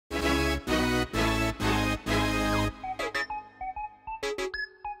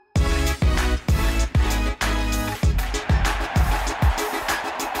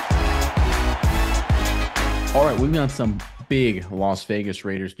right, we've got some big Las Vegas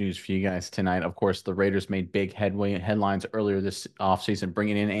Raiders news for you guys tonight. Of course, the Raiders made big headlines earlier this offseason,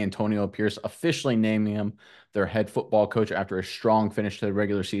 bringing in Antonio Pierce, officially naming him their head football coach after a strong finish to the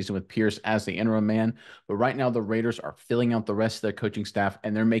regular season with Pierce as the interim man. But right now, the Raiders are filling out the rest of their coaching staff,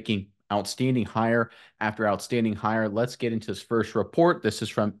 and they're making outstanding hire after outstanding hire. Let's get into this first report. This is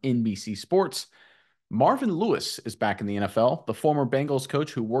from NBC Sports. Marvin Lewis is back in the NFL. The former Bengals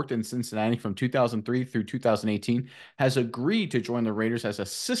coach who worked in Cincinnati from 2003 through 2018 has agreed to join the Raiders as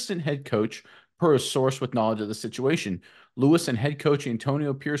assistant head coach per a source with knowledge of the situation. Lewis and head coach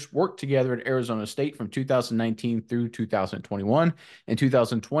Antonio Pierce worked together at Arizona State from 2019 through 2021. In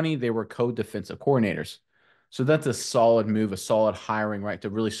 2020, they were co-defensive coordinators. So that's a solid move, a solid hiring, right, to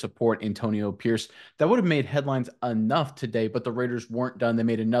really support Antonio Pierce. That would have made headlines enough today, but the Raiders weren't done. They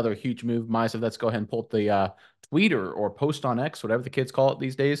made another huge move. Miles, let's go ahead and pull up the tweet or post on X, whatever the kids call it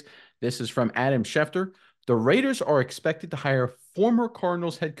these days. This is from Adam Schefter. The Raiders are expected to hire former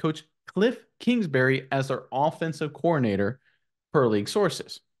Cardinals head coach Cliff Kingsbury as their offensive coordinator, per league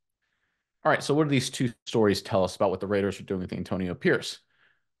sources. All right, so what do these two stories tell us about what the Raiders are doing with Antonio Pierce?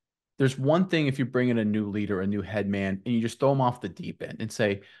 There's one thing if you bring in a new leader, a new head man, and you just throw them off the deep end and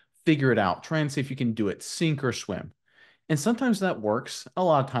say, figure it out, try and see if you can do it, sink or swim. And sometimes that works. A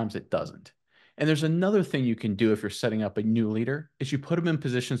lot of times it doesn't. And there's another thing you can do if you're setting up a new leader is you put them in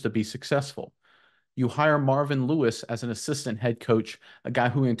positions to be successful. You hire Marvin Lewis as an assistant head coach, a guy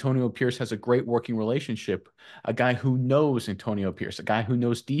who Antonio Pierce has a great working relationship, a guy who knows Antonio Pierce, a guy who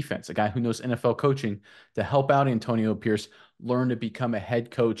knows defense, a guy who knows NFL coaching to help out Antonio Pierce learn to become a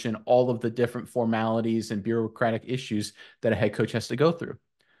head coach and all of the different formalities and bureaucratic issues that a head coach has to go through.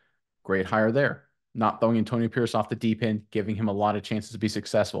 Great hire there. Not throwing Antonio Pierce off the deep end, giving him a lot of chances to be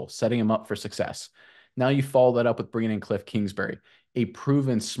successful, setting him up for success. Now you follow that up with bringing in Cliff Kingsbury, a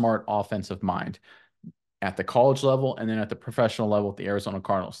proven smart offensive mind at the college level and then at the professional level with the Arizona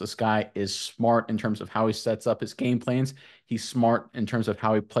Cardinals. This guy is smart in terms of how he sets up his game plans. He's smart in terms of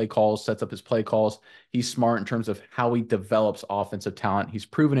how he sets up his play calls. He's smart in terms of how he develops offensive talent. He's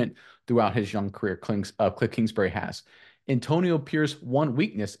proven it throughout his young career, Cliff Kingsbury has. Antonio Pierce, one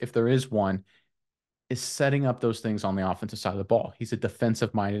weakness, if there is one, is setting up those things on the offensive side of the ball. He's a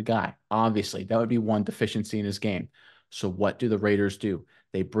defensive-minded guy. Obviously, that would be one deficiency in his game. So what do the Raiders do?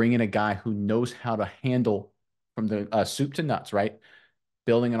 They bring in a guy who knows how to handle from the soup to nuts, right?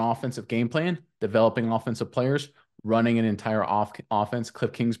 Building an offensive game plan, developing offensive players, running an entire offense.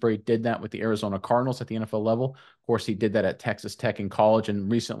 Cliff Kingsbury did that with the Arizona Cardinals at the NFL level. Of course, he did that at Texas Tech in college and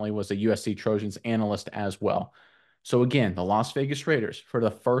recently was a USC Trojans analyst as well. So again, the Las Vegas Raiders, for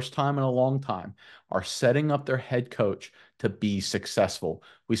the first time in a long time, are setting up their head coach to be successful.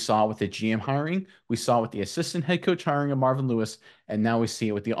 We saw it with the GM hiring, we saw it with the assistant head coach hiring of Marvin Lewis, and now we see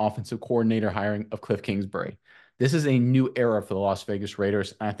it with the offensive coordinator hiring of Cliff Kingsbury. This is a new era for the Las Vegas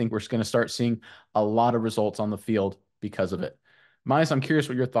Raiders, and I think we're going to start seeing a lot of results on the field because of it. Miles, I'm curious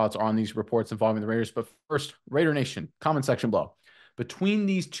what your thoughts are on these reports involving the Raiders, but first, Raider Nation, comment section below. Between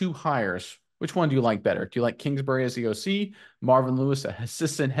these two hires, which one do you like better? Do you like Kingsbury as the OC, Marvin Lewis,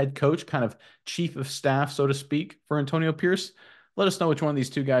 assistant head coach, kind of chief of staff, so to speak, for Antonio Pierce? Let us know which one of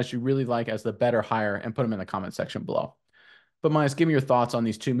these two guys you really like as the better hire and put them in the comment section below. But Miles, give me your thoughts on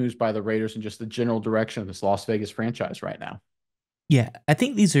these two moves by the Raiders and just the general direction of this Las Vegas franchise right now. Yeah, I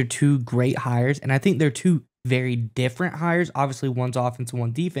think these are two great hires, and I think they're two very different hires. Obviously, one's offense and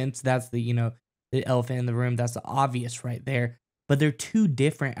one defense. That's the elephant in the room. That's the obvious right there. But they're two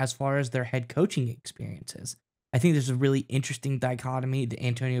different as far as their head coaching experiences. I think there's a really interesting dichotomy that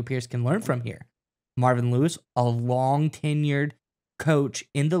Antonio Pierce can learn from here. Marvin Lewis, a long tenured coach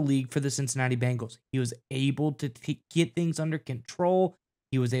in the league for the Cincinnati Bengals. He was able to get things under control.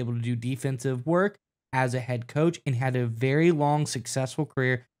 He was able to do defensive work as a head coach and had a very long, successful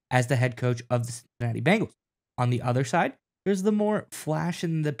career as the head coach of the Cincinnati Bengals. On the other side, there's the more flash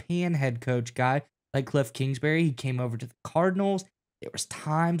in the pan head coach guy like Cliff Kingsbury. He came over to the Cardinals. There was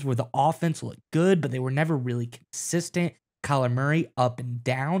times where the offense looked good, but they were never really consistent. Kyler Murray up and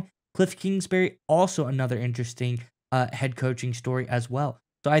down. Cliff Kingsbury, also another interesting head coaching story as well.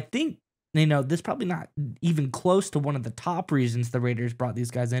 So I think, this is probably not even close to one of the top reasons the Raiders brought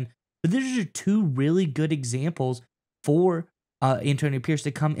these guys in, but these are two really good examples for Antonio Pierce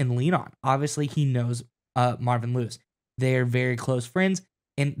to come and lean on. Obviously, he knows Marvin Lewis. They're very close friends,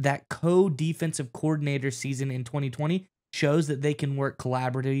 and that co-defensive coordinator season in 2020 shows that they can work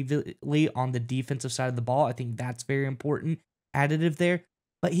collaboratively on the defensive side of the ball. I think that's very important additive there.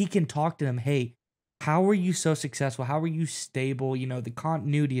 But he can talk to them, hey, how are you so successful? How are you stable? The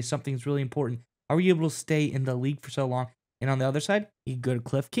continuity is something that's really important. How are you able to stay in the league for so long? And on the other side, you go to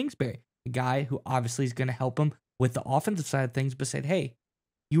Cliff Kingsbury, a guy who obviously is going to help him with the offensive side of things, but said, hey,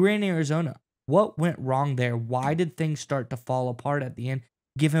 you were in Arizona. What went wrong there? Why did things start to fall apart at the end?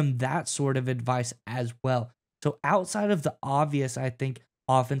 Give him that sort of advice as well. So outside of the obvious, I think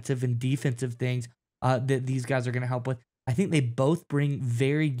offensive and defensive things that these guys are going to help with, I think they both bring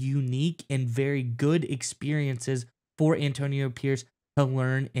very unique and very good experiences for Antonio Pierce to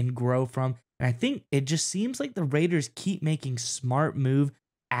learn and grow from. And I think it just seems like the Raiders keep making smart move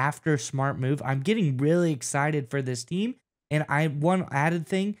after smart move. I'm getting really excited for this team. And one added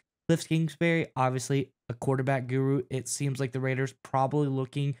thing, Cliff Kingsbury, obviously a quarterback guru. It seems like the Raiders probably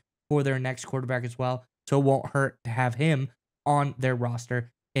looking for their next quarterback as well. So it won't hurt to have him on their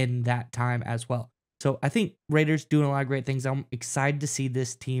roster in that time as well. So I think Raiders doing a lot of great things. I'm excited to see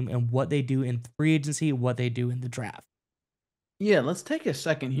this team and what they do in free agency, what they do in the draft. Yeah, let's take a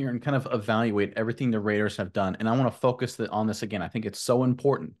second here and kind of evaluate everything the Raiders have done. And I want to focus on this again. I think it's so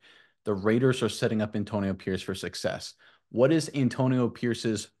important. The Raiders are setting up Antonio Pierce for success. What is Antonio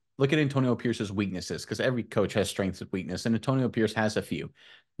Pierce's look at Antonio Pierce's weaknesses? Because every coach has strengths and weaknesses, and Antonio Pierce has a few.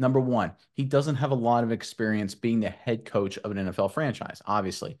 Number one, he doesn't have a lot of experience being the head coach of an NFL franchise.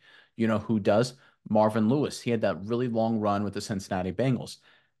 Obviously, you know who does? Marvin Lewis. He had that really long run with the Cincinnati Bengals.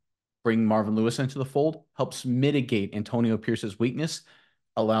 Bringing Marvin Lewis into the fold helps mitigate Antonio Pierce's weakness,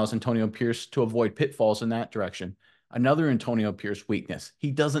 allows Antonio Pierce to avoid pitfalls in that direction. Another Antonio Pierce weakness, he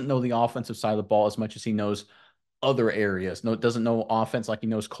doesn't know the offensive side of the ball as much as he knows other areas. No, doesn't know offense like he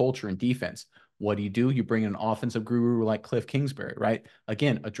knows culture and defense. What do? You bring in an offensive guru like Cliff Kingsbury, right?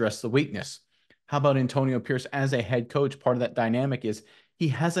 Again, address the weakness. How about Antonio Pierce as a head coach? Part of that dynamic is he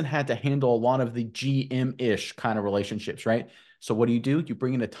hasn't had to handle a lot of the GM-ish kind of relationships, right? So what do? You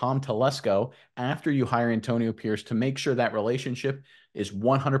bring in a Tom Telesco after you hire Antonio Pierce to make sure that relationship is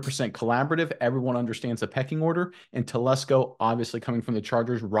 100% collaborative. Everyone understands the pecking order. And Telesco, obviously coming from the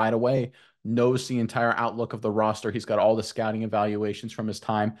Chargers right away, knows the entire outlook of the roster. He's got all the scouting evaluations from his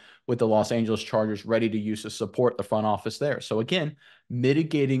time with the Los Angeles Chargers ready to use to support the front office there. So again,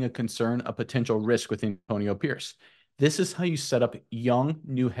 mitigating a concern, a potential risk with Antonio Pierce. This is how you set up young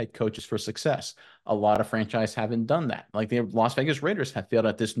new head coaches for success. A lot of franchises haven't done that. Like the Las Vegas Raiders have failed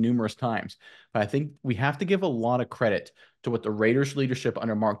at this numerous times. But I think we have to give a lot of credit to what the Raiders leadership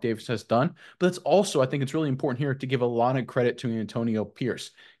under Mark Davis has done. But it's also, I think it's really important here to give a lot of credit to Antonio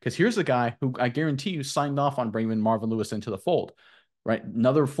Pierce, because here's a guy who I guarantee you signed off on bringing Marvin Lewis into the fold, right?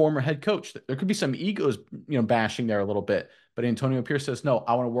 Another former head coach. There could be some egos, bashing there a little bit. But Antonio Pierce says, no,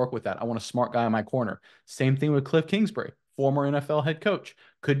 I want to work with that. I want a smart guy in my corner. Same thing with Cliff Kingsbury, former NFL head coach.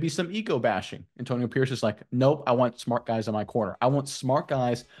 Could be some ego bashing. Antonio Pierce is like, nope, I want smart guys in my corner. I want smart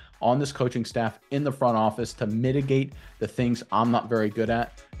guys on this coaching staff in the front office to mitigate the things I'm not very good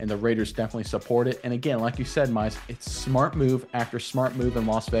at. And the Raiders definitely support it. And again, like you said, Mize, it's smart move after smart move in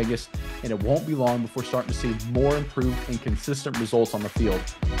Las Vegas. And it won't be long before starting to see more improved and consistent results on the field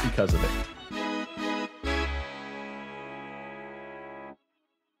because of it.